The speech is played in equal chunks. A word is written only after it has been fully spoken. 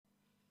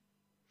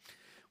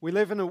We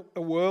live in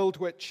a world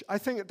which I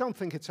don't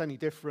think it's any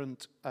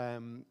different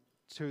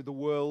to the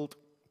world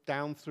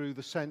down through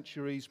the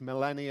centuries,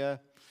 millennia.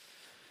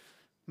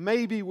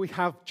 Maybe we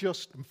have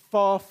just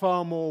far,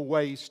 far more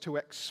ways to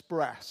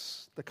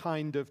express the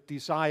kind of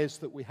desires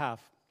that we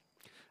have.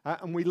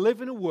 And we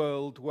live in a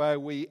world where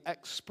we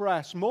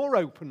express more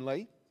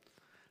openly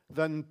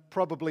than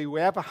probably we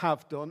ever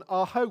have done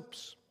our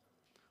hopes.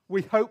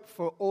 We hope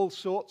for all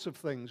sorts of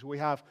things. We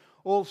have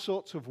all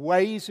sorts of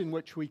ways in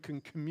which we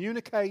can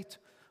communicate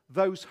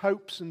those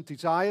hopes and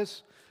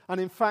desires. And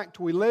in fact,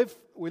 we live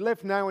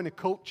now in a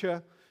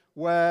culture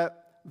where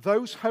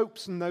those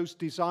hopes and those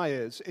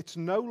desires, it's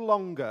no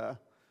longer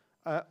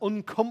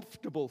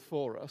uncomfortable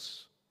for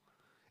us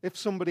if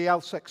somebody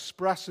else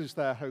expresses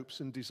their hopes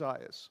and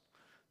desires.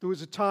 There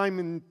was a time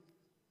in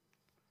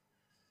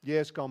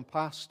years gone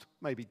past,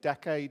 maybe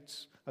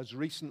decades, as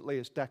recently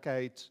as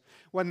decades,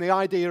 when the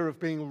idea of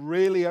being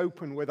really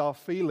open with our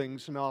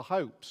feelings and our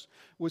hopes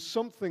was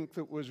something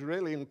that was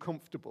really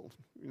uncomfortable.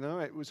 You know,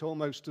 it was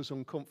almost as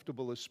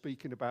uncomfortable as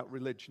speaking about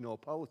religion or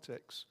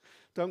politics.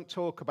 Don't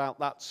talk about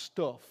that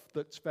stuff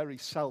that's very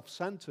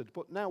self-centered,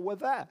 but now we're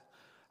there.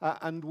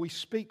 And we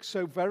speak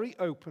so very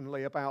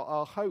openly about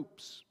our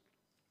hopes.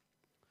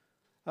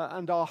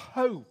 And our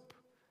hope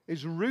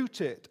is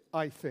rooted,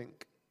 I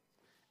think.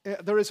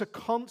 There is a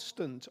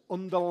constant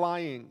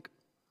underlying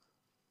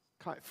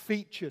kind of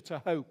feature to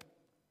hope.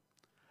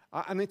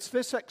 And it's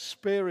this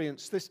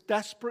experience, this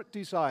desperate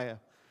desire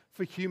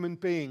for human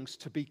beings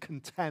to be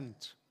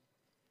content.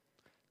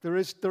 There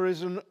is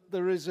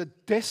a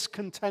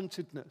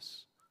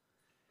discontentedness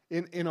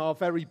in our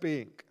very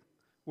being.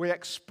 We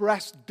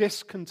express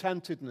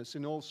discontentedness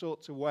in all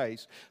sorts of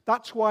ways.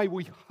 That's why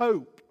we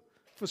hope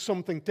for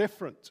something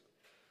different.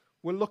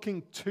 We're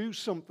looking to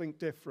something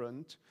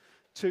different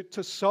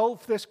to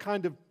solve this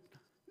kind of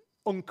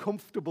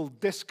uncomfortable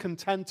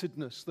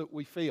discontentedness that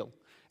we feel.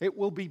 It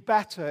will be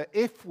better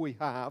if we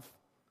have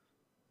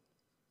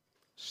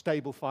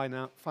stable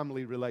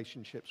family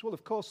relationships. Well,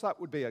 of course, that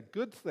would be a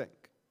good thing.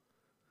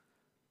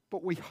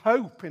 But we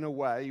hope in a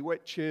way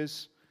which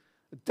is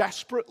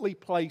desperately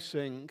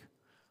placing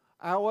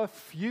our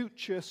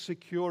future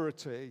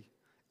security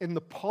in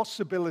the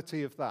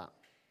possibility of that.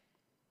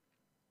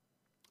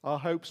 Our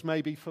hopes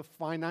may be for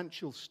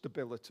financial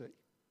stability.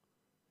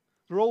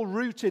 They're all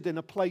rooted in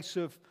a place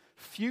of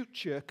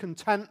future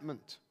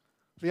contentment.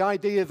 The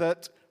idea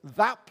that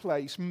that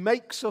place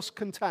makes us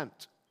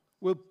content.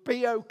 We'll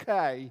be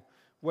okay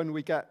when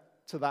we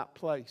get to that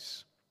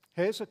place.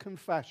 Here's a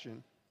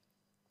confession.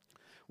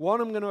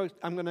 One, I'm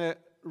going to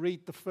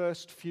read the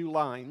first few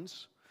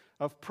lines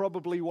of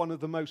probably one of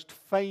the most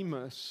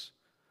famous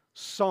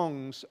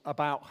songs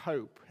about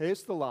hope.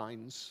 Here's the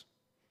lines.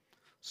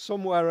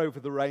 Somewhere over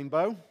the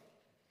rainbow,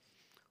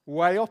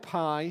 way up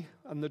high,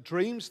 and the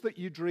dreams that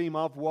you dream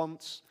of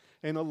once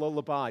in a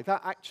lullaby.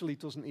 That actually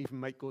doesn't even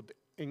make good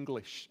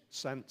English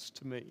sense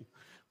to me.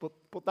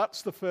 But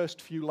that's the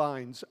first few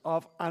lines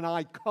of an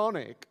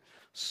iconic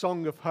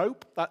song of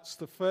hope. That's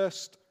the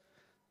first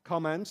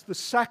comment. The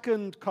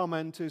second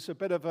comment is a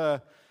bit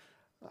of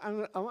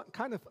I'm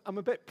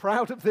a bit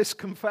proud of this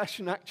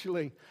confession,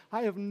 actually.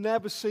 I have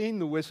never seen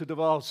The Wizard of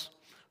Oz.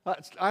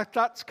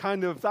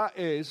 That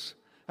is,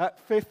 at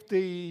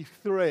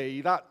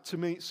 53, that to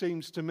me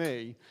seems to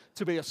me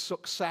to be a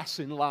success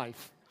in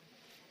life.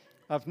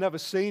 I've never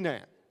seen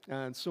it.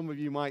 And some of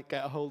you might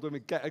get a hold of me,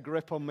 get a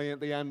grip on me at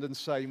the end and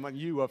say, man,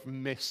 you have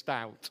missed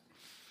out.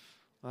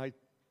 I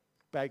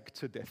beg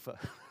to differ.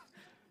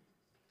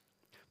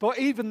 But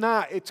even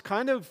that, it's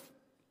kind of,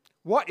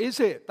 what is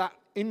it, that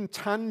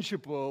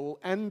intangible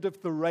end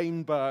of the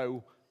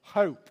rainbow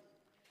hope?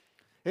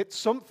 It's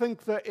something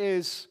that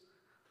is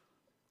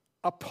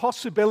a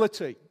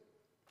possibility.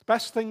 The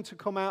best thing to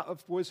come out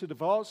of Wizard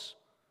of Oz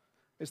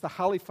is the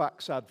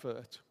Halifax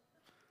advert,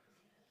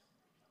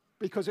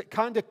 because it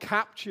kind of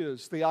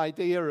captures the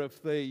idea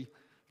of the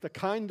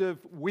kind of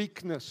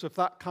weakness of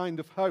that kind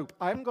of hope.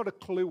 I haven't got a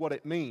clue what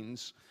it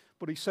means,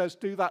 but he says,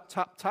 do that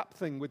tap-tap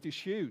thing with your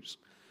shoes.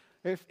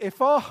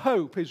 If our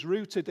hope is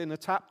rooted in a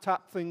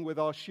tap-tap thing with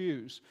our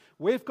shoes,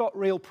 we've got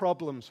real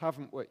problems,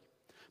 haven't we?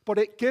 But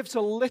it gives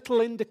a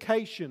little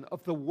indication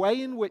of the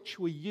way in which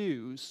we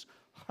use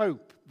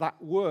hope,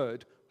 that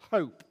word,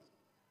 hope.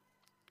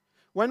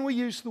 When we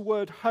use the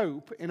word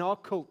hope in our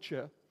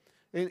culture,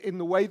 in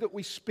the way that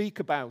we speak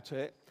about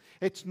it,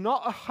 it's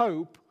not a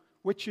hope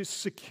which is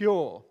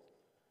secure.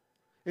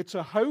 It's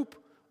a hope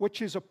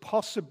which is a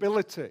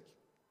possibility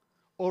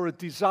or a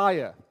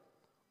desire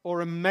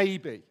or a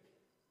maybe.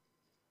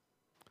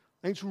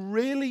 And it's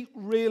really,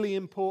 really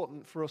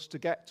important for us to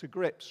get to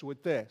grips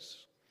with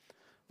this.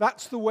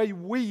 That's the way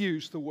we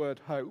use the word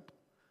hope.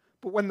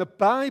 But when the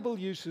Bible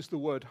uses the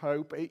word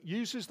hope, it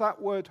uses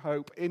that word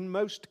hope in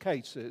most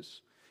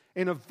cases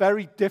in a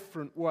very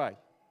different way.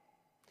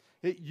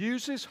 It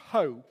uses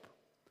hope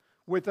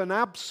with an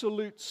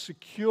absolute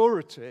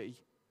security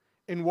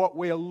in what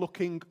we are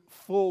looking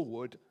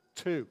forward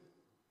to.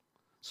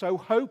 So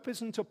hope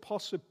isn't a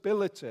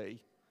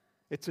possibility,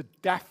 it's a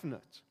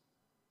definite.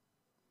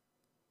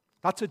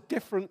 That's a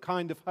different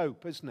kind of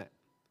hope, isn't it?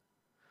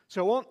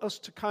 So I want us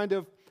to kind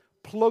of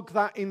plug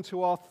that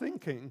into our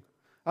thinking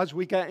as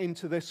we get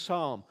into this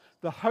psalm.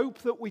 The hope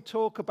that we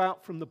talk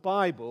about from the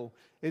Bible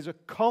is a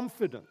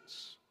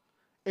confidence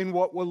in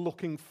what we're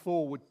looking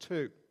forward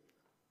to.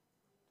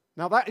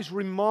 Now that is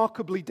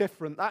remarkably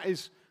different. That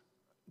is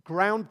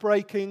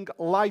groundbreaking,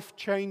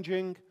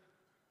 life-changing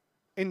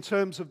in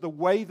terms of the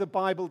way the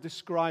Bible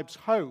describes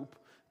hope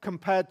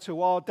compared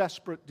to our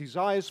desperate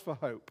desires for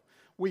hope.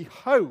 We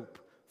hope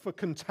for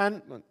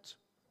contentment.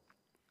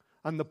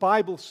 And the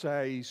Bible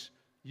says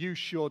you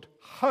should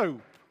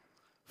hope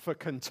for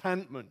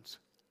contentment.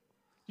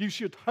 You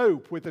should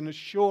hope with an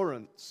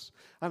assurance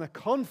and a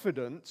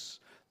confidence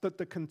that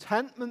the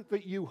contentment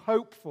that you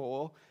hope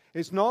for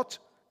is not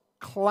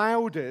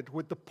clouded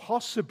with the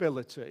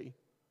possibility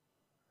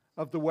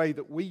of the way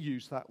that we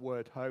use that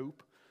word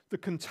hope. The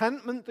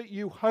contentment that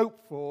you hope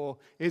for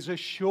is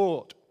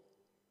assured.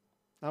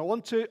 Now,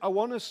 I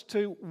want us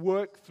to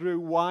work through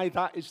why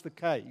that is the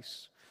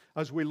case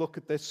as we look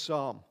at this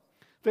psalm.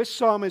 This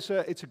psalm it's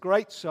a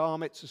great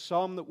psalm. It's a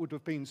psalm that would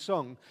have been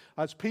sung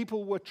as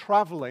people were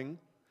traveling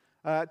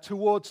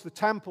towards the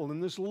temple.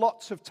 And there's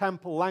lots of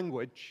temple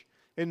language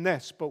in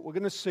this, but we're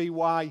going to see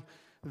why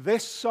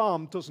this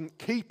psalm doesn't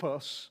keep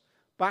us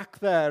back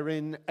there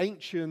in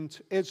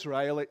ancient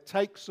Israel. It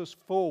takes us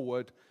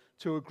forward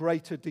to a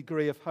greater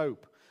degree of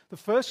hope. The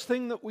first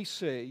thing that we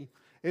see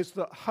is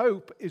that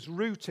hope is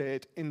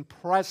rooted in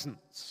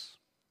presence.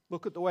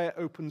 Look at the way it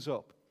opens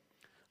up.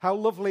 How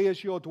lovely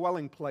is your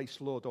dwelling place,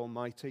 Lord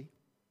Almighty.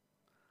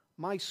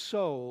 My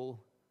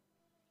soul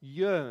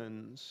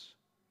yearns,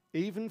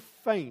 even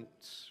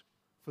faints,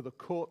 for the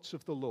courts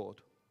of the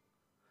Lord.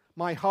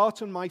 My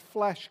heart and my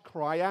flesh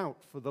cry out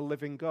for the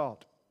living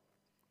God.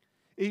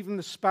 Even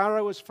the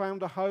sparrow has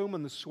found a home,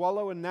 and the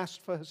swallow a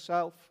nest for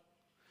herself,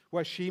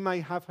 where she may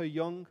have her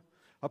young,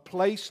 a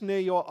place near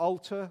your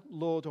altar,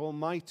 Lord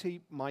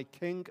Almighty, my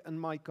King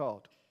and my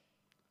God.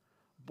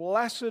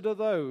 Blessed are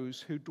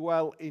those who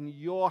dwell in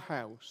your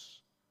house.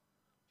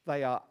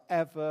 They are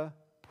ever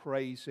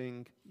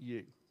praising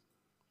you.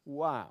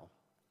 Wow.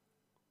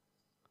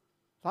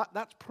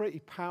 That's pretty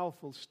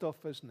powerful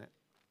stuff, isn't it?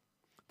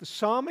 The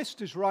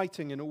psalmist is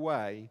writing in a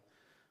way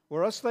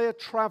where as they are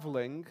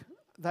traveling,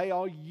 they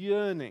are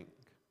yearning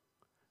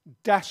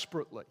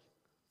desperately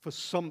for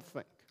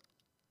something.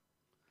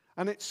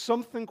 And it's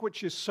something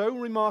which is so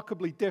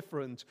remarkably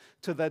different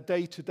to their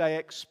day-to-day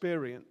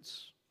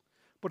experience.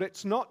 But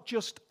it's not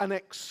just an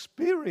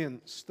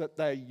experience that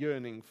they're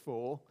yearning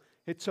for,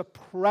 it's a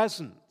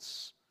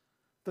presence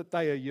that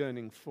they are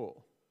yearning for.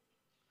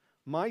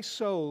 My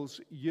soul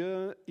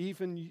yearns,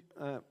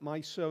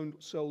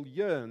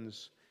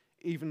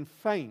 even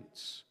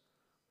faints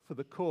for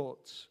the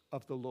courts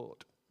of the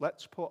Lord.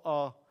 Let's put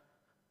our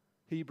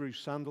Hebrew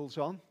sandals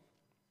on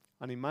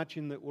and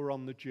imagine that we're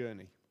on the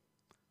journey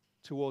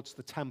towards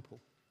the temple.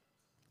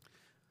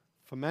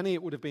 For many,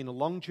 it would have been a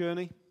long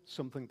journey,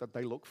 something that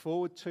they look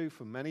forward to.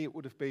 For many, it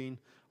would have been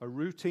a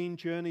routine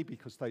journey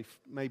because they've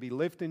maybe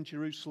lived in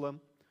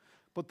Jerusalem.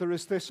 But there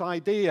is this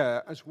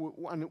idea,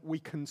 and we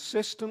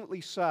consistently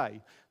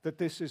say that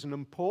this is an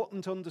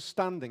important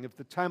understanding of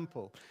the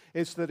temple,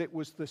 is that it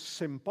was the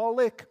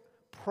symbolic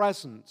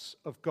presence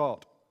of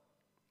God.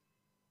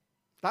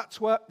 That's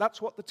what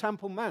the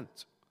temple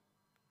meant.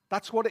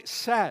 That's what it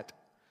said.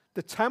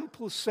 The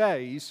temple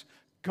says,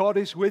 God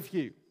is with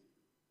you.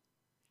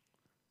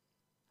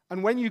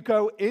 And when you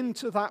go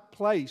into that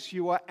place,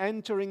 you are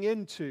entering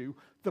into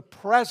the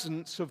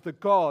presence of the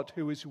God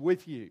who is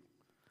with you.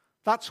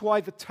 That's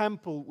why the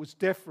temple was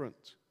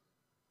different.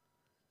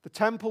 The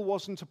temple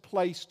wasn't a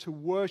place to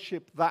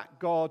worship that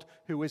God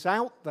who is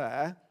out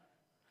there.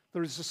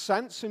 There is a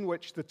sense in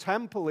which the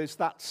temple is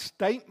that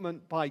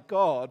statement by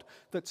God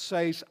that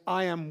says,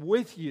 I am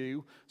with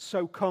you,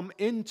 so come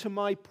into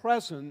my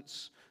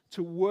presence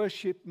to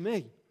worship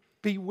me.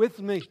 Be with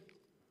me.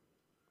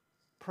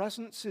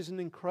 Presence is an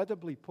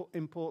incredibly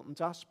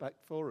important aspect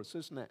for us,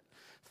 isn't it?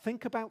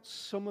 Think about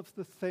some of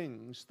the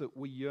things that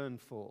we yearn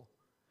for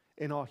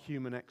in our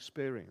human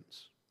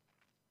experience.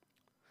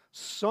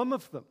 Some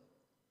of them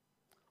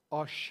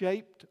are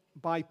shaped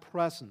by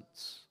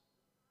presence.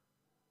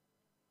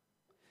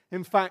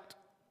 In fact,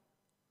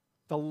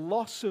 the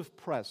loss of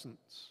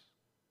presence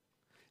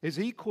is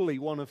equally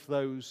one of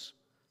those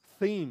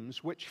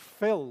themes which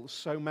fills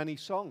so many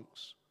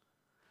songs.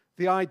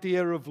 The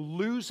idea of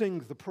losing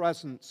the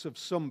presence of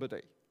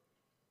somebody.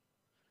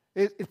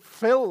 It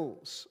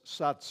fills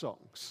sad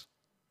songs.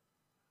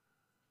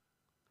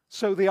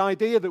 So the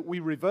idea that we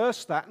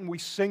reverse that and we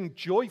sing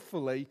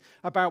joyfully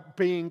about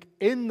being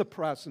in the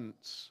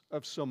presence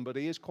of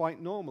somebody is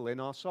quite normal in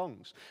our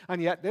songs.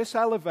 And yet this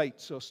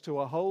elevates us to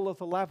a whole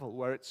other level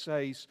where it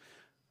says,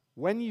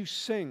 when you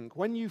sing,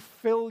 when you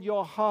fill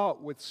your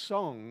heart with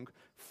song,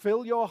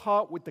 fill your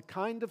heart with the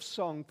kind of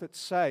song that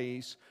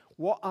says,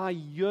 what I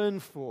yearn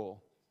for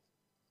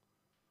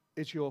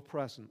is your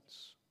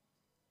presence.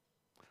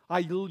 I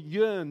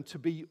yearn to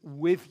be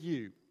with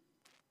you.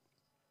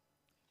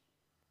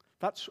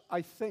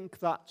 I think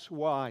that's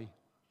why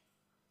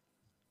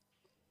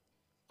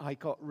I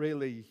got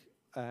really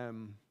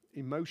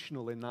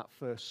emotional in that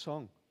first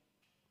song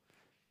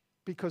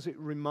because it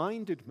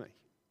reminded me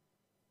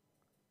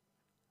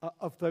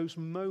of those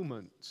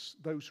moments,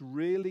 those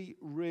really,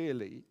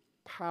 really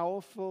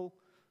powerful,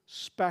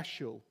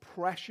 special,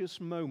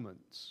 precious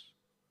moments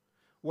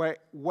where,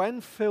 when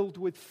filled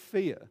with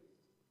fear,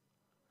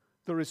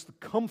 there is the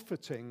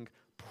comforting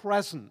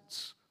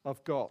presence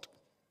of God.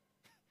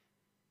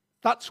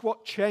 That's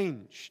what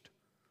changed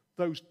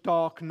those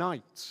dark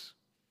nights.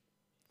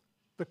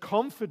 The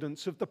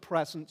confidence of the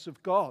presence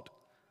of God.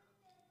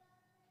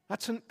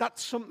 That's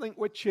something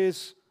which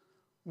is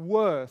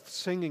worth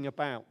singing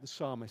about, the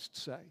psalmist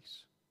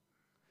says.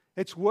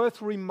 It's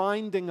worth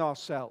reminding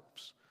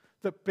ourselves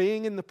that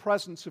being in the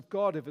presence of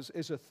God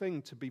is a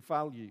thing to be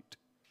valued.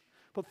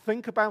 But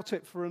think about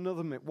it for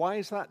another minute. Why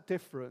is that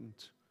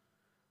different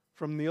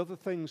from the other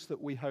things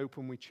that we hope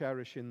and we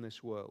cherish in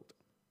this world?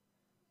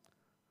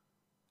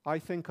 I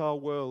think our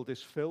world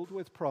is filled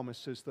with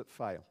promises that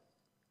fail.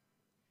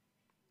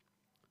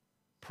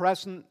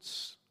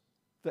 Presence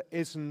that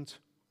isn't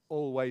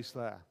always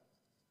there.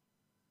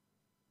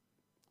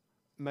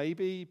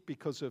 Maybe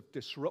because of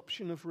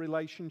disruption of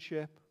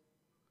relationship,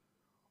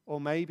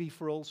 or maybe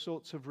for all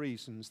sorts of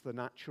reasons, the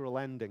natural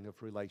ending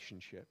of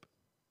relationship.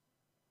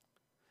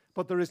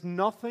 But there is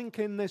nothing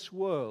in this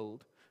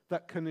world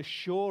that can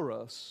assure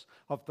us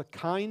of the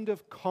kind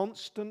of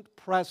constant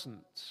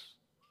presence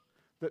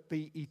that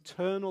the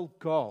eternal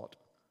God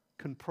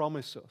can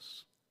promise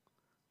us.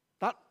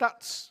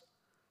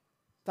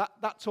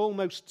 That's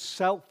almost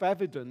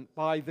self-evident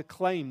by the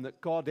claim that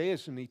God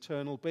is an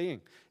eternal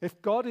being.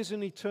 If God is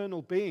an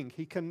eternal being,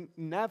 he can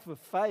never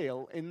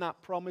fail in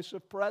that promise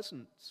of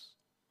presence.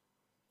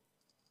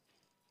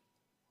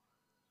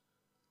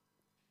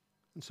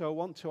 And so I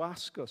want to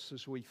ask us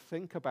as we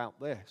think about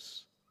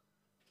this,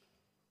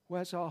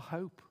 where's our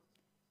hope?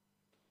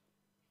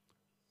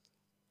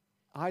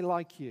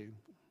 Like you,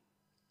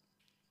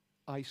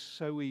 I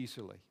so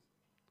easily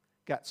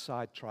get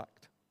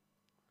sidetracked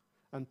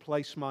and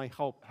place my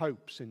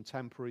hopes in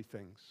temporary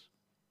things,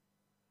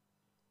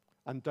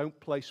 and don't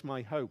place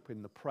my hope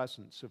in the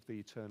presence of the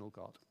eternal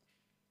God.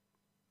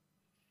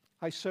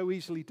 I so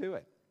easily do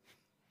it.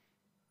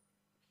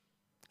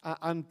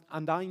 And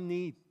I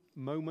need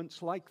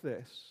moments like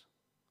this,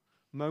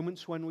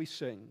 moments when we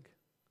sing,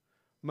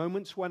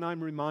 moments when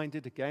I'm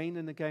reminded again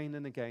and again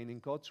and again in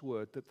God's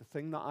word that the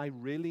thing that I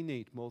really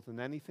need more than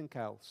anything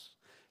else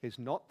is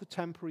not the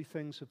temporary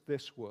things of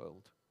this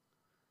world,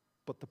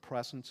 but the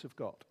presence of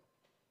God.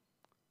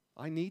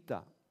 I need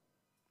that.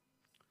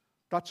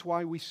 That's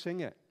why we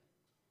sing it.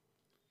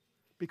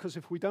 Because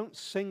if we don't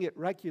sing it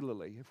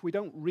regularly, if we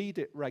don't read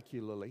it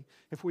regularly,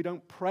 if we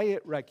don't pray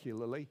it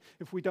regularly,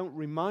 if we don't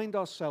remind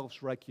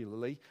ourselves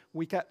regularly,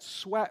 we get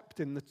swept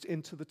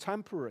into the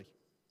temporary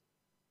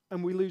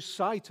and we lose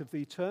sight of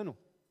the eternal.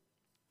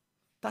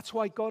 That's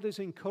why God is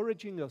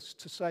encouraging us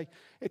to say,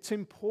 it's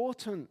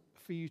important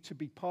for you to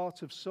be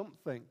part of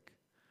something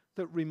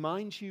that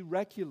reminds you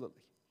regularly.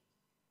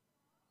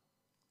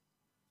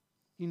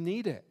 You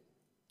need it.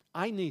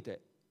 I need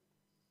it.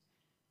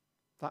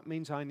 That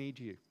means I need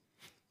you.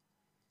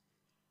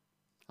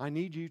 I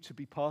need you to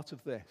be part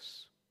of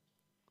this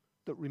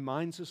that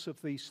reminds us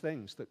of these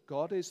things, that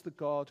God is the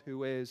God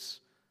who is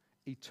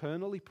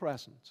eternally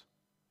present.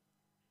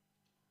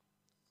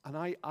 And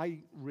I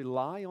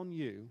rely on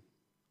you,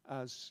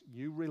 as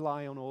you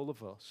rely on all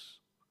of us,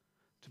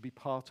 to be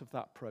part of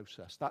that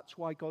process. That's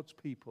why God's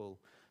people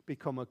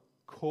become a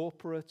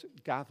corporate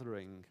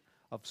gathering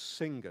of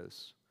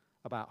singers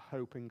about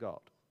hope in God.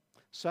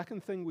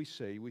 Second thing we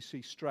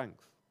see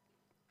strength.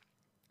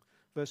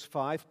 Verse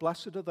 5,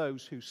 blessed are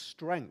those whose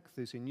strength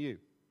is in you,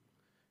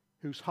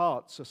 whose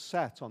hearts are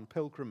set on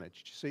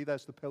pilgrimage. Do you see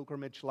there's the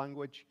pilgrimage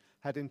language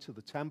heading to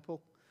the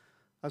temple?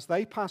 As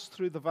they pass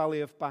through the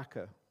valley of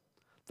Baca,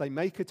 they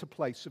make it a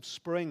place of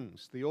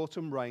springs. The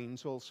autumn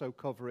rains also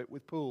cover it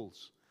with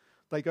pools.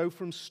 They go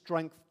from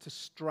strength to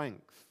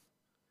strength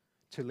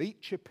till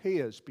each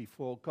appears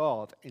before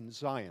God in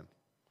Zion.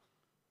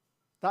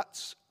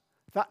 That's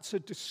a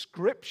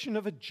description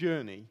of a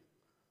journey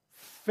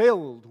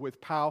filled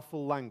with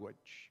powerful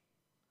language.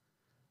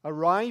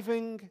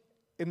 Arriving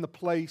in the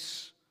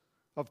place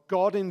of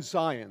God in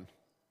Zion,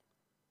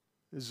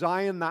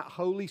 Zion, that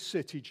holy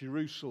city,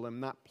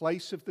 Jerusalem, that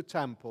place of the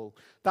temple,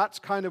 that's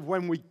kind of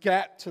when we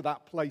get to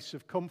that place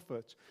of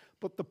comfort.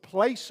 But the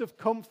place of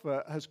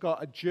comfort has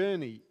got a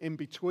journey in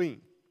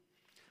between.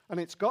 And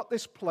it's got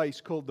this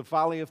place called the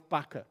Valley of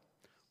Baca.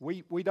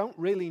 We don't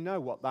really know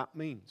what that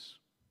means.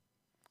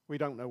 We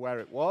don't know where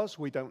it was.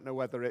 We don't know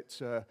whether it's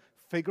a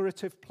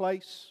figurative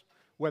place,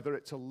 whether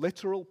it's a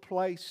literal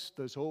place.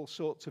 There's all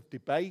sorts of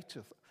debate.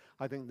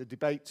 I think the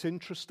debate's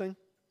interesting,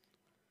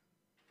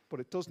 but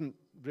it doesn't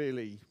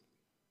really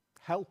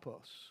help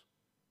us.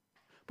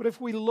 But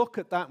if we look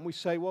at that and we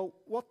say, well,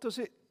 what does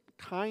it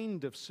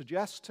kind of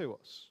suggest to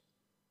us?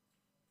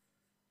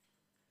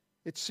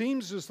 It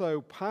seems as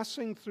though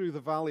passing through the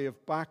Valley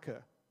of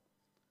Baca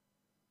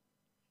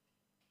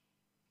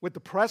with the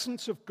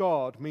presence of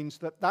God means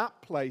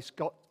that place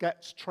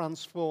gets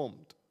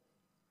transformed.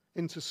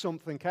 into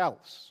something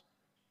else.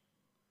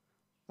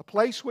 A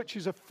place which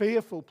is a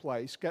fearful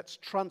place gets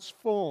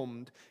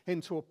transformed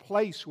into a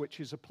place which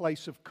is a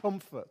place of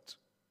comfort.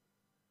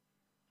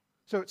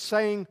 So it's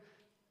saying,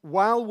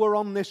 while we're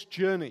on this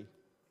journey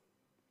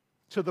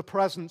to the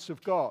presence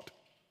of God,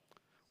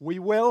 we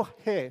will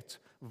hit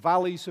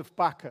valleys of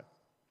Baca.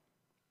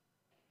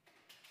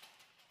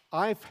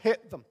 I've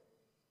hit them.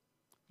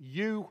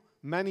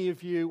 Many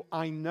of you,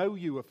 I know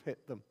you have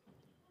hit them,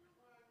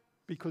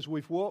 because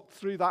we've walked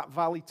through that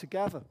valley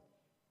together.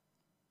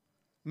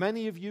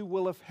 Many of you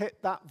will have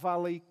hit that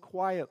valley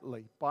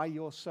quietly by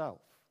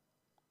yourself.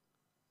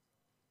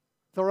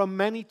 There are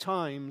many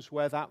times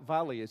where that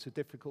valley is a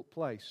difficult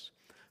place.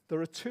 There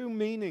are two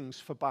meanings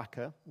for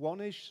Baca.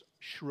 One is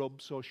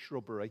shrubs or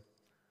shrubbery.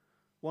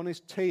 One is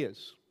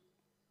tears.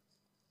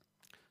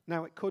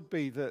 Now, it could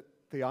be that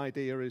the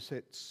idea is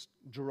it's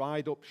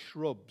dried up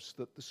shrubs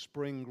that the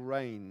spring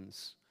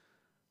rains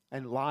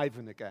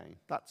enliven again.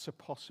 That's a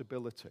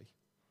possibility.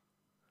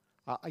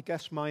 I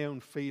guess my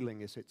own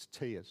feeling is it's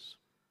tears.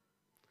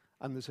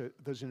 And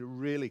there's a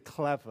really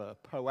clever,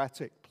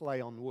 poetic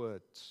play on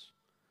words.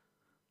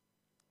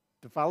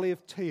 The valley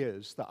of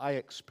tears that I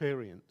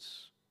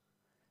experience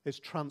is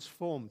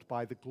transformed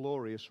by the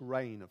glorious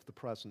rain of the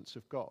presence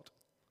of God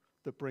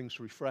that brings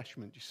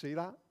refreshment. Do you see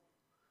that?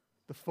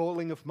 The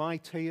falling of my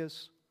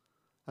tears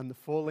and the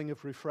falling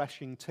of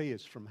refreshing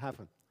tears from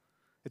heaven.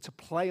 It's a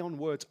play on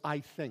words, I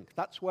think.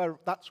 That's where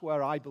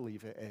I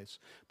believe it is.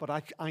 But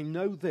I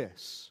know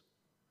this.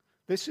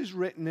 This is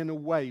written in a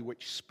way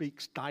which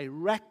speaks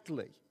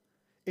directly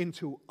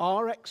into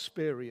our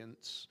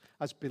experience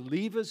as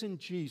believers in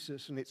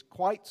Jesus, and it's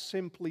quite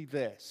simply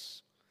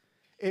this: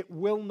 it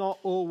will not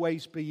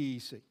always be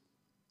easy.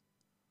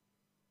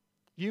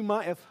 You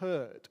might have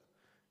heard,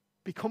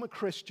 become a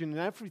Christian and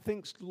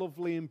everything's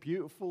lovely and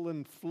beautiful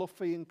and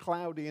fluffy and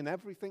cloudy and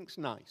everything's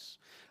nice.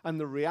 And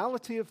the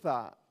reality of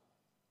that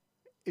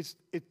is,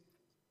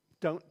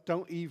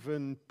 don't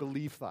even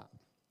believe that.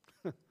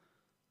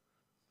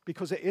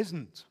 Because it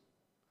isn't.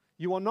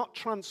 You are not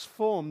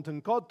transformed,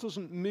 and God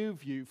doesn't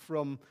move you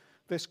from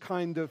this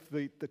kind of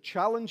the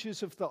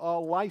challenges of our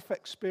life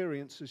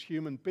experience as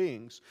human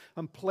beings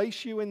and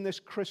place you in this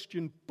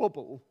Christian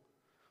bubble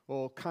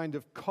or kind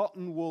of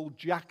cotton wool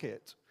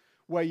jacket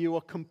where you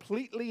are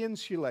completely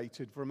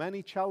insulated from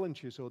any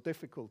challenges or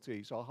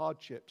difficulties or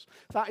hardships.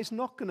 That is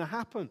not going to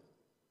happen.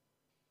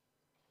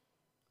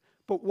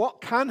 But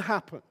what can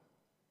happen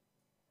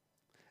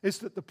is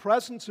that the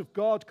presence of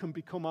God can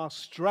become our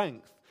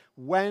strength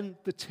when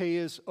the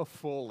tears are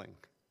falling.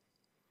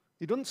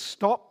 He doesn't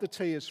stop the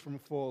tears from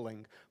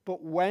falling,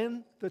 but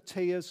when the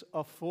tears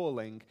are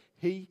falling,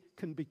 He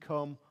can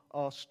become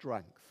our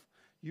strength.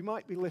 You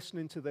might be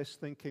listening to this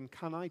thinking,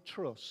 can I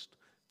trust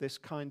this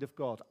kind of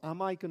God?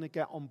 Am I going to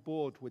get on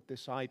board with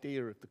this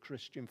idea of the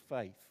Christian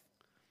faith?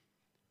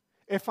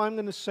 If I'm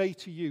going to say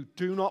to you,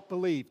 do not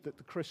believe that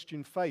the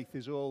Christian faith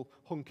is all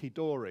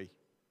hunky-dory,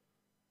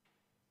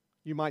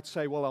 you might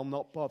say, well, I'll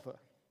not bother.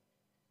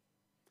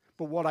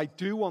 But what I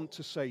do want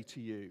to say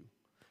to you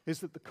is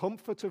that the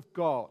comfort of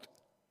God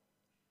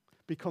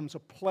becomes a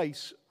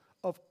place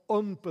of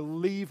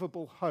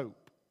unbelievable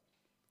hope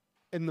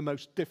in the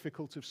most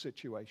difficult of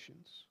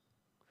situations.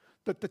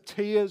 That the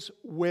tears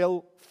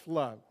will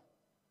flow,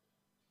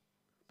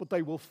 but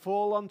they will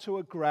fall onto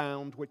a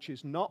ground which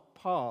is not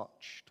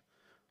parched,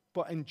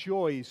 but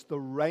enjoys the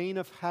rain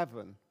of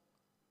heaven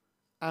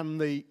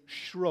and the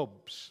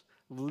shrubs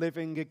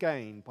living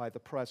again by the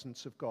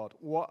presence of God.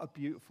 What a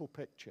beautiful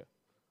picture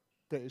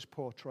that is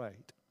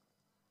portrayed.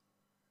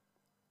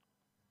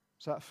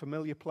 Is that a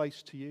familiar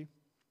place to you?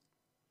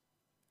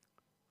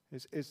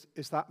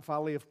 Is that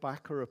Valley of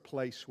Baca a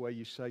place where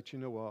you say, do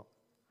you know what?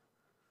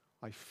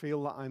 I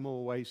feel that I'm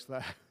always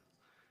there.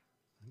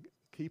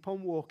 Keep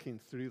on walking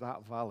through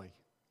that valley.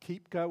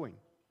 Keep going.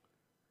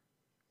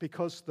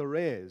 Because there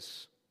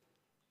is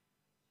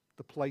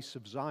the place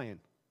of Zion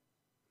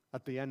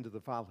at the end of the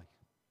valley.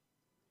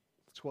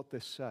 That's what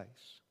this says.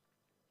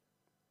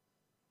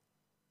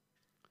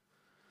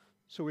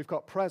 So we've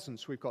got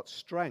presence, we've got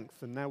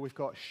strength, and now we've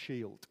got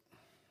shield.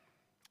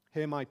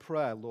 Hear my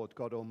prayer, Lord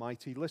God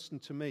Almighty. Listen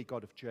to me,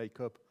 God of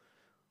Jacob.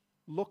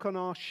 Look on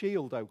our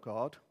shield, O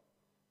God.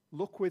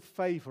 Look with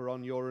favor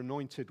on your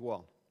anointed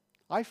one.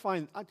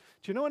 Do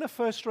you know when I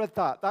first read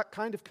that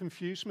kind of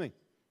confused me.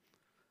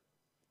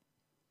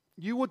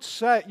 You would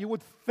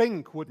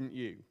think, wouldn't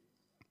you,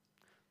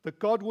 that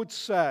God would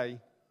say,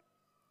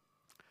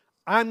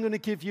 I'm going to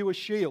give you a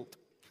shield.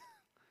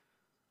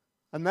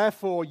 And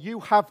therefore, you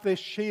have this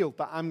shield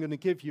that I'm going to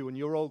give you, and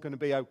you're all going to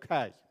be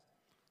okay.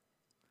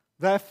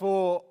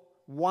 Therefore,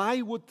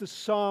 why would the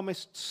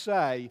psalmist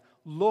say,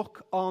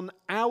 look on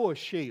our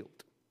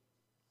shield?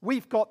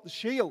 We've got the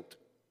shield.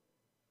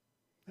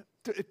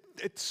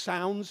 It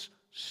sounds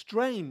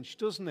strange,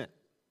 doesn't it?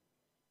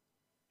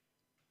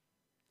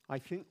 I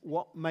think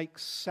what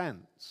makes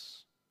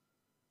sense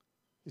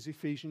is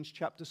Ephesians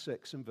chapter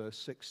 6 and verse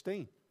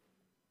 16,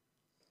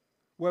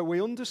 where we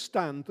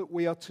understand that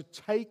we are to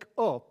take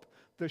up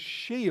the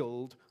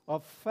shield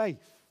of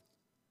faith.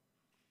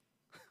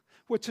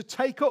 We're to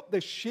take up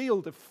this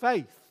shield of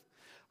faith.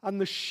 And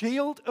the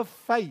shield of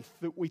faith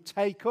that we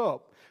take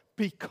up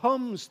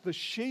becomes the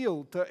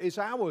shield that is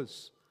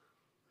ours.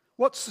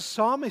 What's the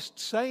psalmist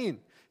saying?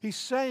 He's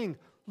saying,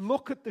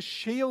 look at the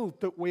shield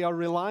that we are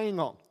relying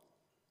on.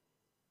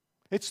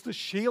 It's the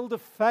shield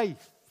of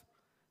faith.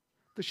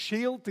 The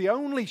shield, the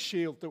only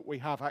shield that we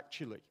have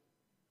actually.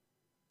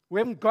 We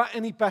haven't got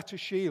any better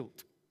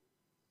shield.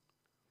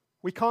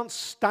 We can't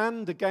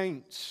stand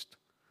against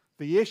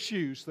the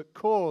issues that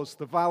cause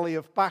the valley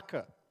of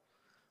Baca.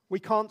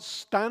 We can't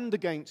stand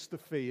against the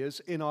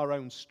fears in our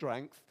own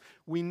strength.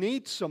 We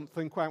need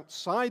something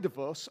outside of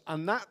us,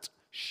 and that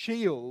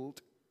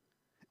shield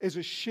is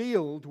a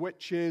shield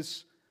which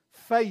is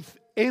faith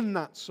in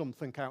that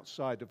something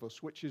outside of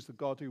us, which is the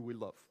God who we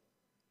love.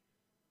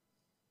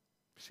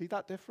 See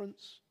that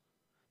difference?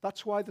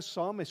 That's why the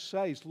psalmist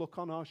says, look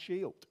on our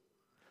shield.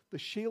 The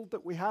shield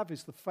that we have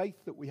is the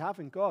faith that we have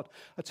in God.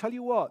 I tell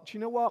you what, do you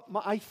know what?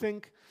 I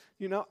think,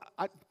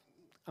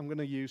 I'm going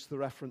to use the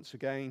reference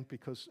again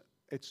because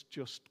it's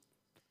just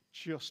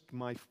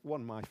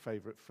one of my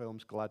favorite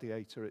films,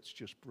 Gladiator. It's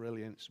just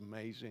brilliant. It's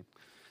amazing.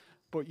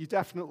 But you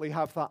definitely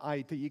have that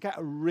idea. You get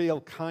a real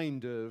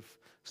kind of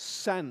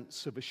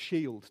sense of a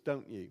shield,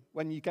 don't you?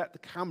 When you get the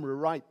camera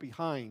right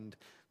behind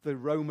the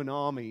Roman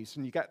armies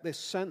and you get this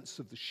sense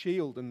of the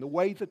shield and the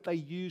way that they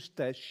used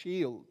their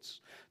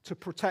shields to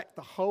protect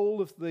the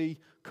whole of the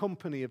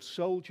company of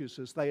soldiers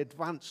as they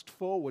advanced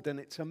forward. And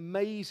it's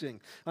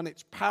amazing and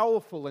it's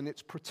powerful and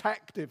it's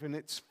protective and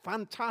it's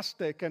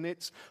fantastic and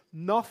it's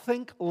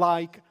nothing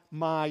like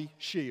my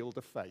shield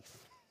of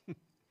faith.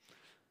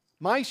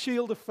 My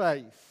shield of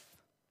faith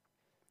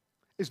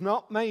is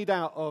not made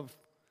out of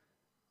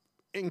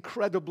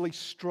incredibly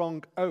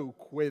strong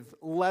oak with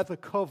leather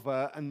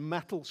cover and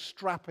metal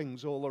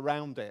strappings all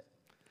around it.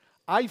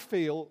 I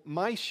feel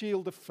my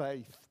shield of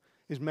faith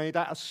is made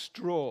out of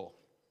straw.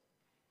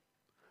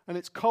 And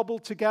it's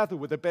cobbled together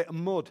with a bit of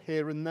mud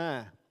here and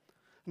there.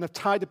 And I've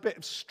tied a bit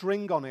of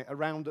string on it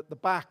around at the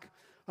back.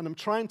 And I'm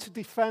trying to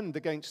defend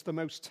against the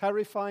most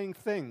terrifying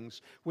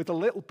things with a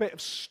little bit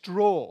of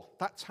straw.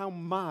 That's how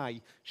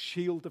my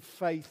shield of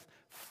faith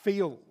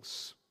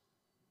feels.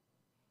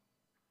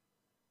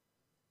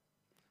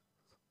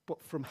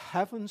 But from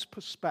heaven's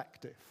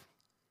perspective,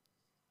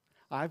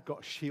 I've got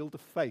a shield of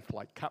faith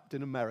like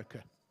Captain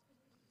America.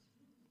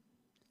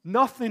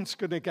 Nothing's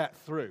going to get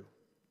through.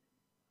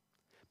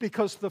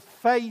 Because the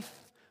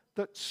faith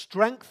that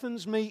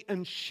strengthens me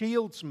and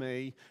shields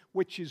me,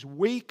 which is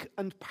weak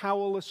and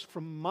powerless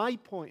from my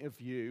point of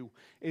view,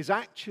 is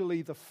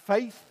actually the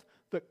faith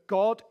that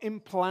God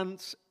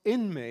implants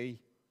in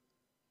me,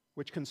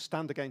 which can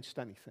stand against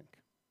anything.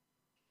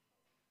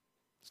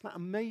 Isn't that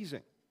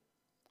amazing?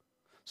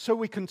 So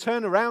we can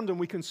turn around and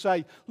we can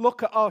say,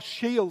 look at our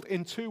shield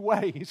in two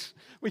ways.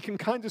 We can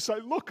kind of say,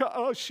 look at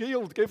our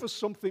shield, give us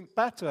something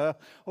better.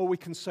 Or we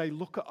can say,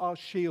 look at our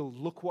shield,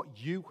 look what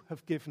you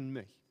have given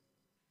me.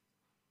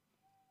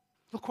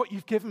 Look what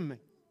you've given me.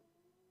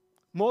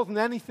 More than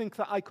anything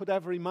that I could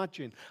ever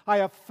imagine. I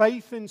have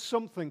faith in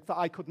something that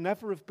I could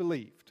never have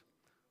believed.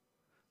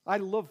 I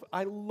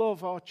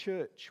love our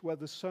church where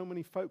there's so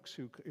many folks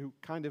who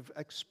kind of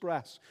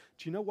express,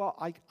 do you know what?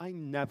 I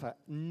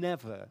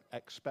never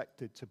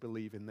expected to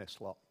believe in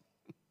this lot.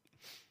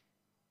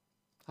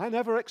 I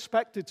never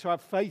expected to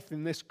have faith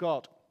in this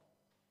God.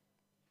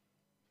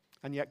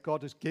 And yet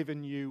God has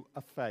given you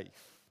a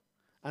faith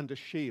and a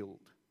shield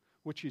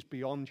which is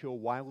beyond your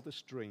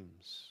wildest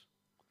dreams,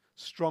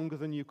 stronger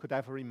than you could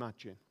ever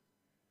imagine.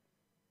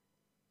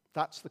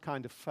 That's the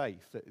kind of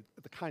faith,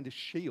 the kind of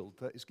shield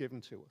that is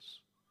given to us.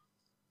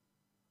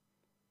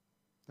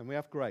 And we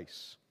have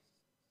grace.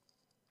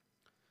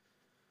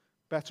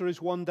 Better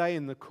is one day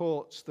in the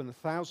courts than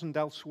 1,000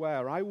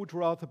 elsewhere. I would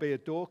rather be a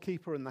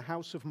doorkeeper in the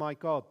house of my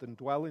God than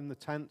dwell in the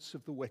tents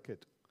of the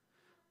wicked.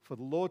 For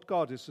the Lord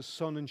God is a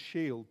sun and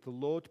shield. The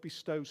Lord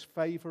bestows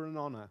favor and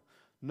honor.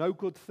 No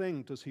good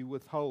thing does he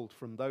withhold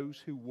from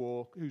those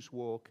whose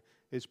walk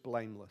is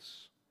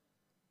blameless.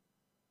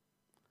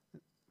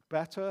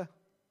 Better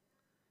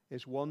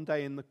is one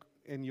day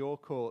in your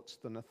courts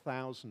than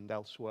 1,000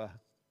 elsewhere.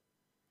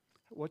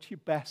 What's your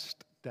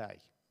best day?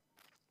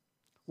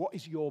 What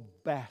is your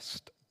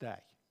best day?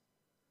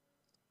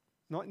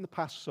 Not in the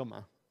past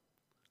summer.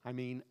 I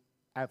mean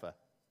ever.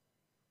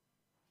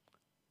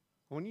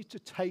 I want you to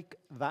take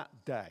that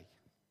day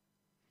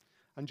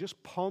and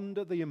just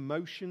ponder the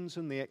emotions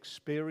and the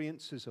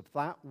experiences of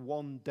that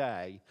one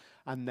day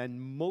and then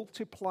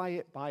multiply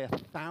it by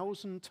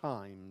 1,000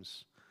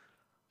 times,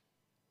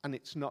 and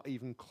it's not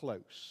even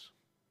close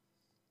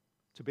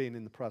to being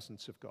in the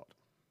presence of God.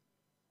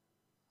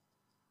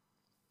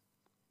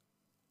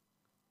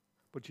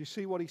 But you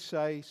see what he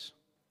says?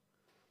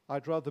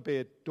 I'd rather be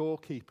a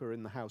doorkeeper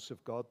in the house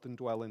of God than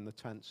dwell in the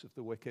tents of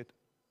the wicked.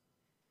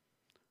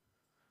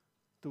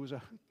 There was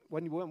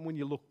when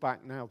you look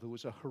back now, there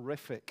was a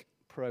horrific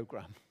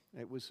program.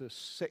 It was a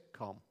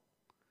sitcom.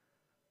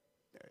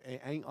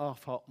 It Ain't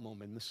Half Hot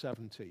Mum in the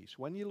 70s.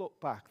 When you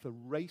look back, the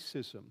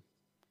racism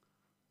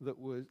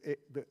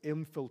that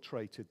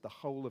infiltrated the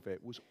whole of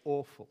it was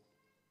awful.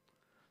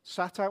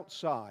 Sat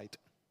outside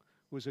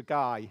was a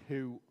guy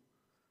who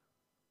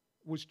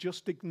was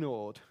just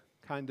ignored,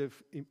 kind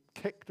of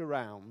kicked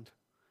around,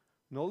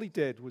 and all he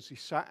did was he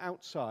sat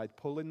outside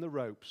pulling the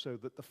rope so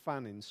that the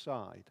fan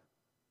inside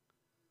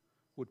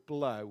would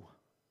blow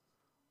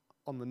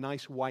on the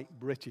nice white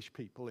British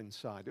people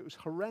inside. It was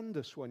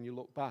horrendous when you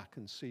look back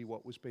and see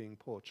what was being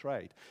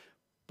portrayed.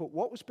 But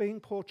what was being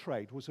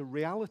portrayed was a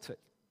reality,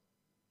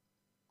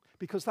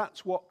 because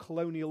that's what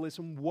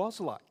colonialism was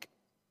like.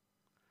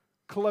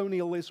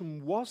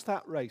 Colonialism was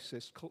that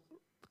racist.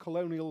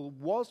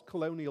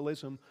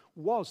 Colonialism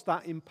was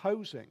that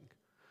imposing.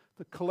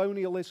 The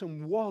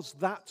colonialism was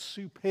that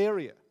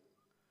superior,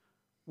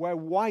 where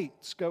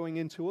whites going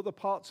into other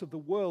parts of the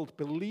world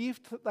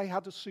believed that they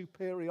had a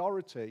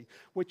superiority,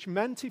 which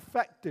meant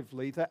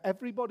effectively that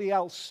everybody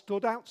else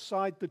stood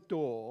outside the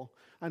door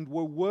and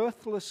were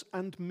worthless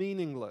and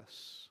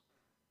meaningless.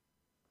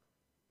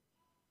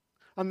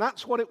 And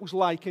that's what it was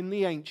like in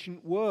the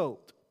ancient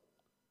world.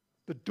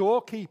 The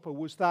doorkeeper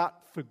was that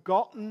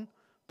forgotten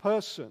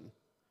person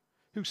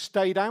who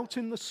stayed out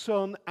in the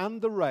sun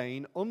and the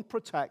rain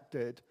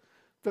unprotected,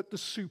 that the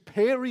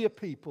superior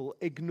people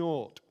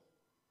ignored.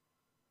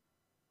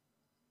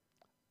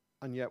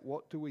 And yet,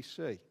 what do we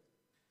see?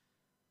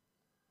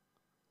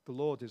 The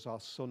Lord is our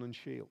sun and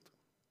shield.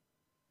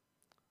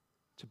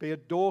 To be a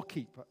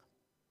doorkeeper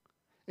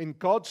in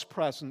God's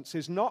presence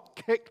is not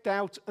kicked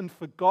out and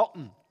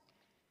forgotten.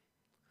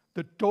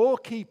 The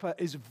doorkeeper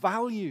is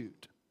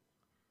valued.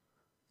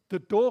 The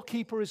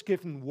doorkeeper is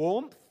given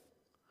warmth,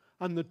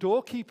 and the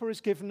doorkeeper is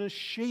given a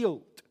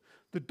shield.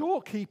 The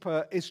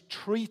doorkeeper is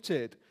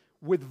treated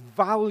with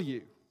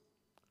value.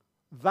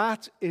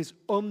 That is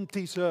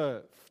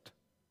undeserved,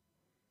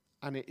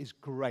 and it is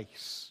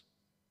grace.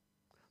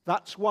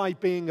 That's why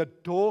being a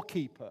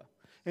doorkeeper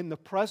in the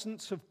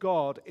presence of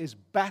God is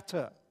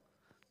better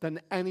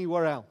than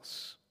anywhere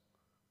else.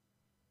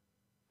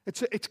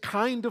 It's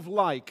kind of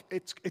like,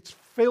 it's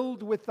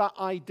filled with that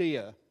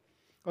idea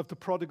of the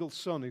prodigal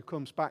son who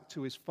comes back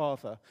to his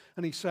father,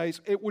 and he says,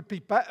 it would be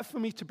better for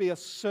me to be a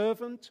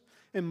servant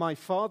in my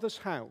father's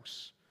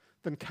house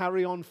than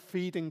carry on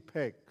feeding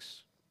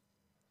pigs.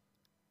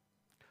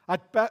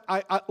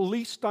 At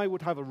least I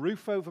would have a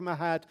roof over my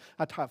head,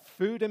 I'd have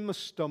food in my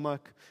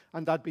stomach,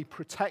 and I'd be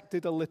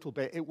protected a little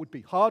bit. It would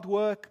be hard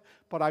work,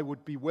 but I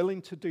would be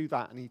willing to do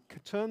that. And he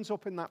turns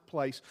up in that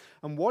place,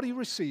 and what he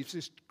receives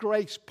is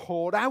grace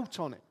poured out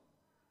on him.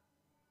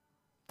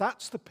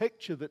 That's the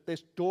picture that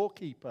this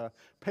doorkeeper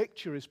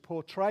picture is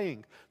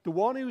portraying. The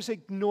one who's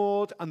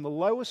ignored and the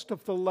lowest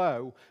of the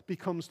low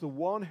becomes the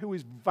one who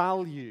is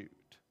valued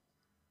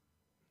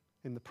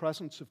in the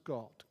presence of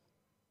God.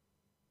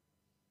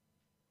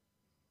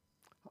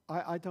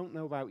 I don't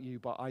know about you,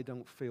 but I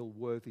don't feel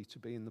worthy to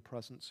be in the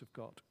presence of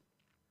God.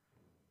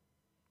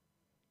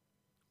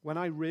 When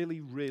I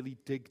really, really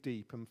dig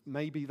deep, and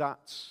maybe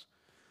that's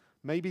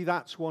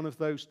one of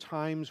those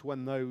times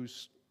when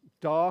those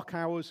dark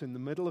hours in the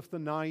middle of the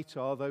night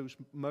are those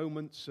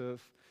moments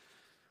of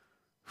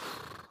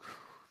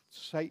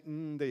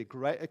Satan, the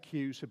great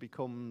accuser,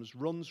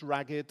 runs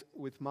ragged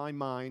with my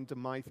mind and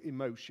my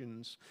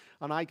emotions,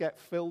 and I get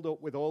filled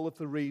up with all of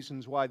the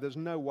reasons why there's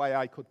no way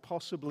I could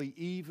possibly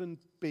even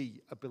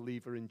be a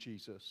believer in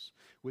Jesus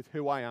with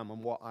who I am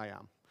and what I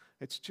am.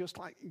 It's just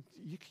like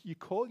you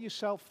call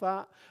yourself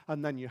that,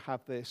 and then you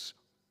have this,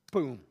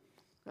 boom.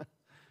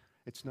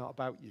 It's not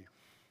about you.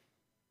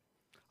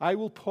 I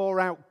will pour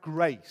out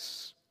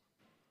grace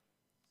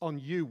on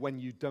you when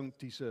you don't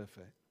deserve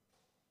it.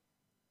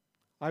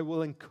 I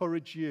will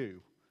encourage you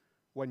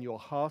when your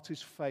heart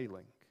is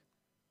failing.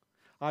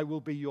 I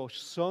will be your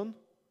sun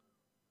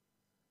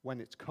when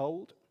it's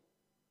cold,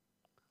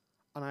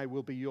 and I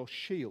will be your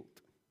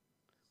shield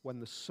when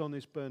the sun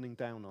is burning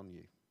down on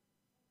you.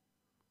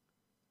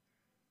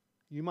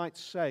 You might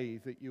say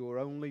that you are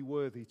only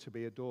worthy to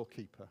be a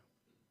doorkeeper.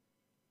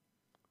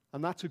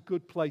 And that's a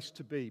good place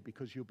to be,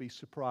 because you'll be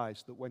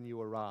surprised that when you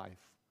arrive,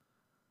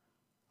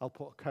 I'll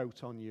put a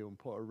coat on you and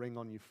put a ring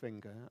on your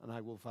finger, and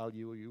I will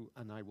value you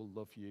and I will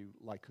love you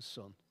like a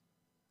son.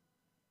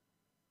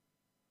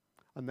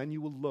 And then you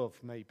will love,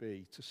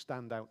 maybe, to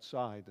stand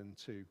outside and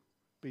to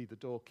be the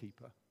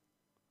doorkeeper.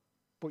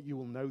 But you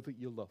will know that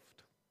you're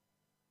loved.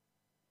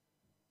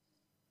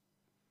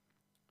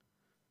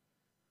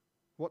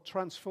 What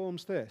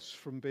transforms this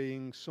from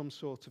being some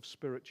sort of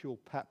spiritual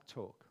pep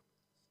talk?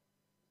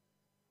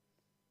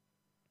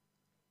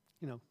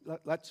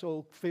 Let's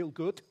all feel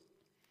good.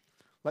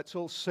 Let's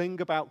all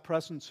sing about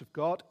presence of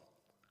God.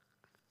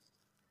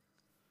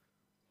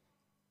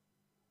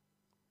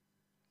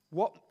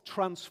 What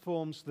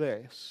transforms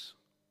this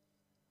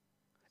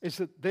is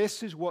that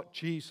this is what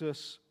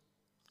Jesus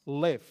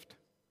lived.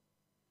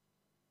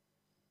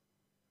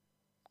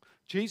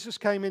 Jesus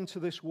came into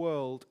this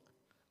world,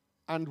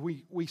 and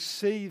we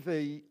see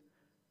the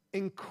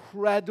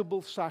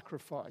incredible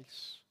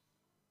sacrifice.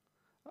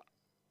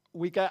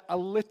 We get a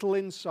little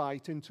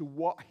insight into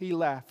what he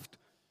left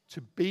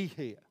to be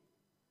here.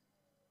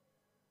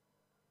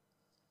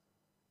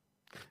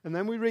 And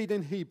then we read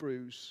in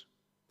Hebrews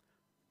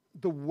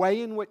the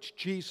way in which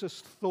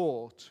Jesus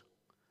thought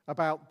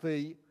about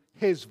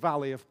his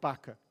valley of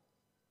Baca,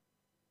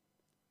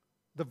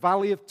 the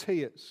valley of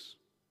tears,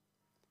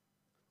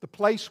 the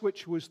place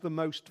which was the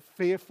most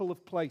fearful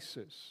of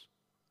places.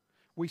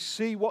 We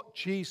see what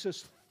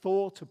Jesus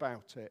thought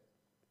about it.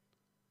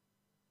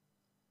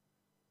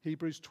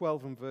 Hebrews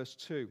 12 and verse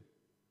 2.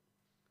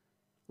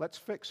 Let's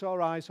fix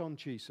our eyes on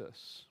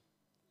Jesus,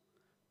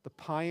 the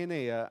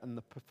pioneer and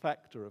the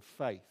perfecter of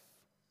faith.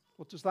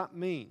 What does that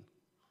mean?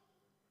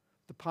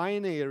 The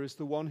pioneer is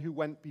the one who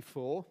went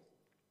before.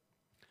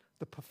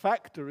 The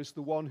perfecter is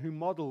the one who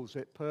models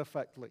it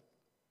perfectly.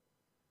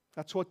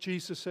 That's what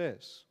Jesus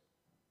is.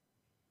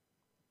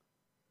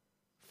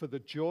 For the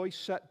joy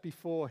set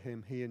before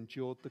him, he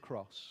endured the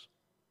cross.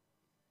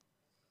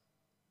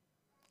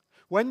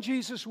 When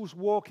Jesus was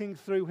walking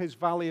through his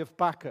valley of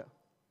Baca,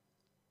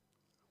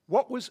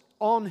 what was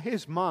on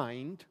his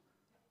mind?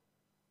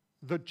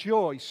 The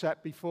joy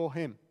set before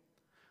him.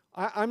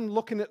 I'm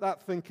looking at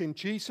that thinking,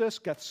 Jesus,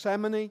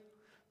 Gethsemane,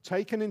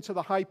 taken into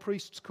the high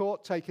priest's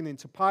court, taken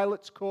into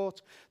Pilate's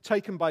court,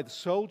 taken by the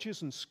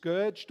soldiers and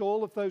scourged,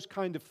 all of those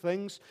kind of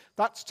things.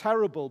 That's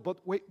terrible, but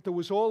there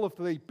was all of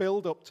the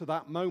build-up to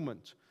that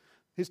moment.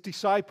 His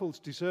disciples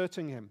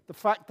deserting him. The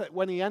fact that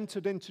when he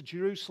entered into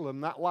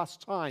Jerusalem that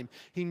last time,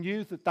 he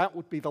knew that that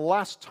would be the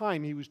last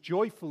time he was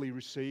joyfully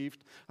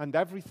received and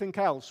everything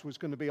else was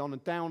going to be on a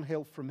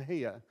downhill from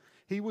here.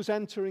 He was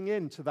entering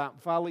into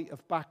that valley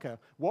of Baca.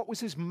 What was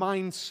his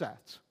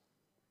mindset?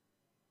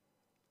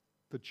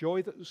 The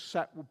joy that was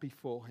set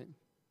before him.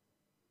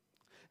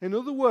 In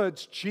other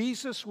words,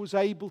 Jesus was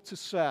able to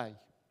say,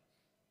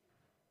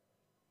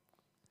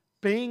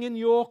 being in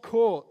your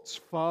courts,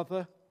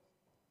 Father,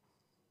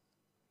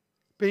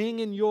 being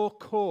in your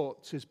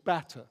courts is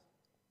better.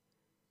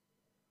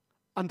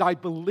 And I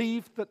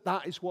believe that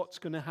that is what's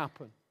going to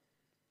happen.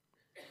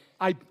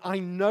 I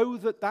know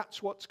that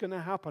that's what's going to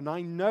happen.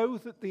 I know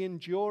that the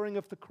enduring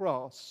of the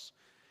cross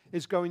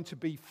is going to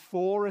be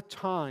for a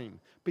time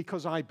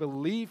because I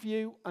believe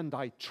you and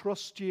I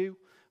trust you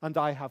and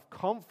I have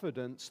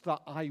confidence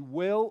that I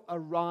will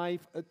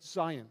arrive at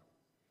Zion.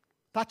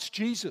 That's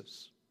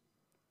Jesus.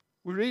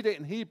 We read it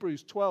in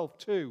Hebrews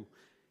 12:2.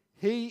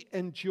 He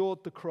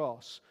endured the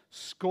cross,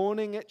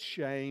 scorning its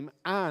shame,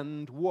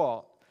 and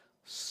what?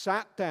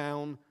 Sat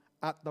down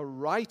at the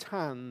right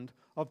hand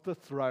of the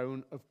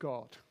throne of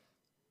God.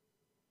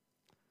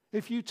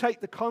 If you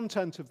take the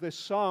content of this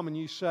psalm and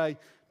you say,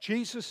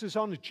 Jesus is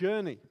on a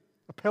journey,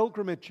 a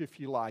pilgrimage if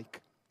you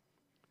like,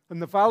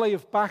 and the valley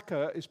of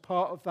Baca is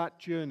part of that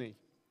journey,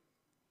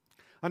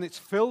 and it's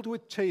filled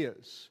with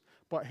tears,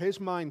 but his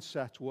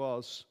mindset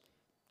was,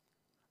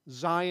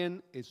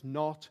 Zion is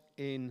not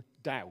in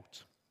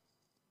doubt.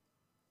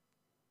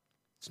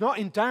 It's not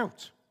in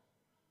doubt.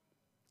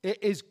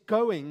 It is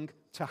going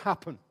to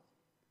happen.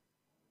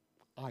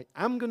 I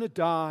am going to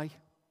die.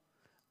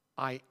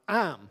 I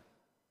am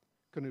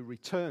going to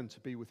return to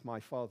be with my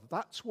Father.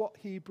 That's what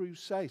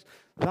Hebrews says.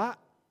 That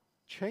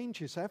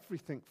changes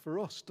everything for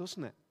us,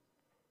 doesn't it?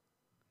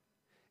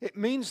 It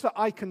means that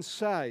I can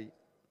say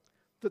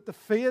that the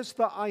fears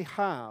that I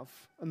have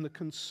and the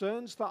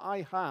concerns that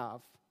I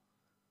have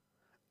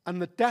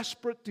and the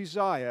desperate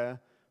desire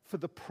for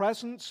the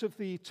presence of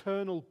the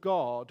eternal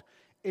God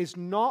is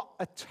not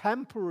a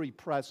temporary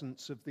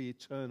presence of the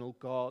eternal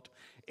God.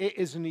 It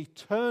is an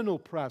eternal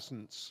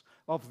presence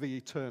of the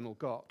eternal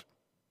God.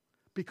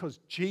 Because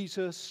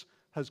Jesus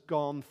has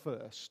gone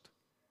first.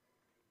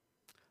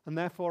 And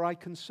therefore I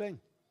can sing.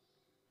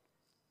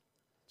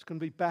 It's going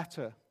to be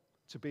better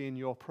to be in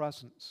your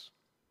presence.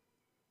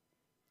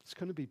 It's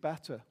going to be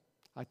better.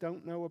 I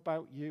don't know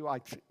about you.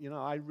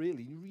 I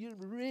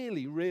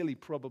really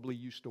probably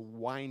used to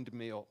wind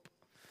me up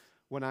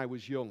when I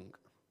was young.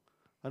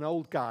 And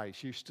old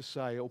guys used to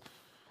say, oh,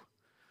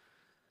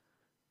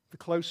 the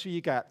closer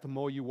you get, the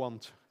more you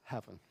want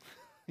heaven.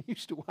 I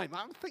used to wind me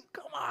up and think,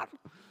 come on.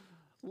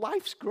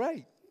 Life's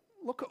great.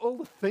 Look at all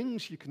the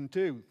things you can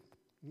do.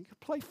 You can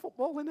play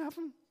football in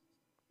heaven,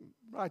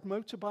 ride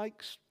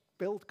motorbikes,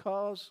 build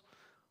cars.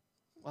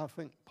 I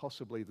think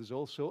possibly there's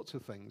all sorts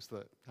of things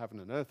that heaven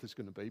and earth is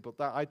going to be, but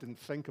I didn't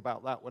think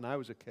about that when I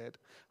was a kid.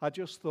 I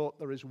just thought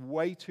there is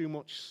way too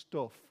much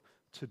stuff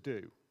to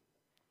do,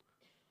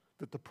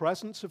 that the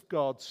presence of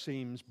God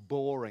seems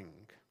boring.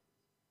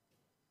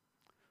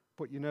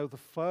 But you know, the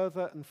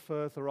further and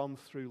further on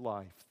through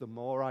life, the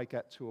more I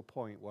get to a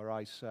point where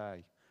I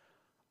say,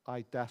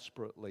 I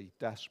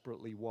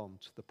desperately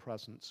want the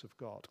presence of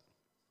God.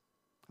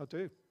 I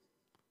do.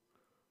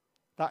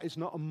 That is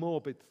not a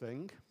morbid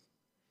thing.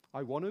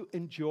 I want to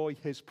enjoy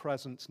his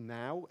presence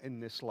now in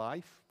this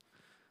life.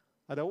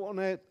 I don't want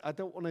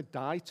to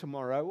die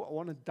tomorrow. I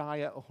want to die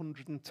at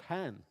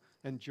 110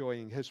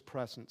 enjoying his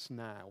presence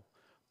now.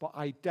 But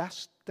I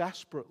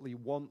desperately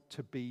want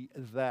to be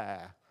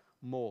there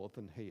more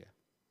than here.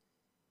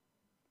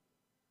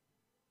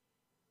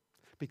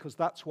 Because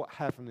that's what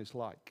heaven is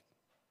like.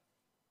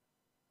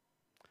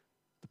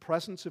 The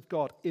presence of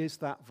God is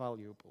that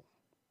valuable.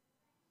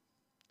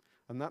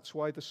 And that's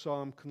why the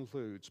psalm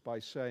concludes by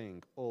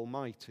saying,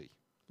 Almighty,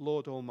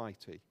 Lord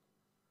Almighty,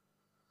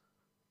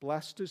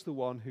 blessed is the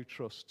one who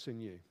trusts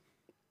in you.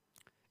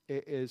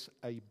 It is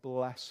a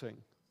blessing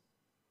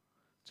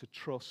to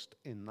trust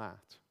in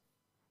that.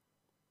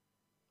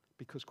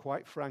 Because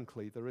quite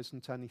frankly, there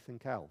isn't anything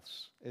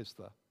else, is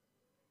there,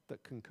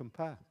 that can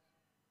compare?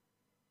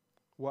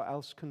 What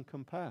else can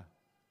compare?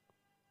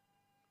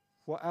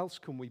 What else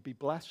can we be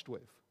blessed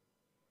with?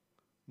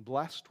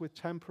 Blessed with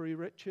temporary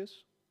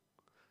riches?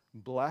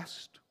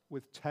 Blessed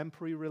with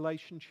temporary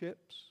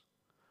relationships?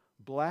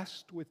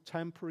 Blessed with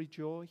temporary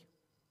joy?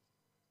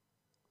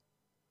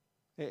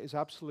 It is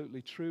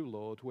absolutely true,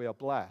 Lord. We are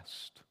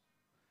blessed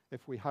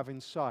if we have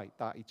in sight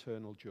that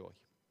eternal joy.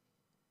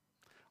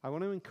 I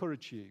want to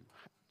encourage you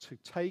to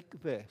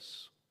take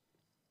these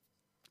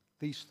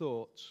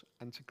thoughts,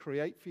 and to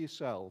create for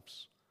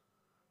yourselves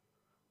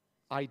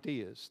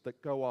ideas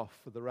that go off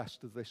for the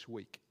rest of this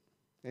week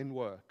in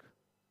work,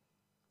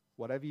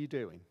 whatever you're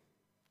doing.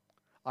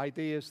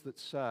 Ideas that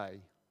say,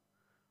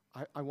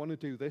 I want to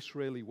do this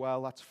really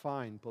well, that's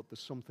fine, but there's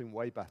something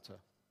way better.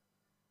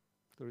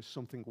 There is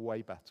something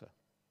way better.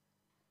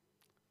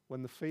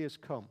 When the fears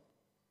come,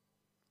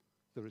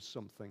 there is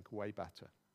something way better.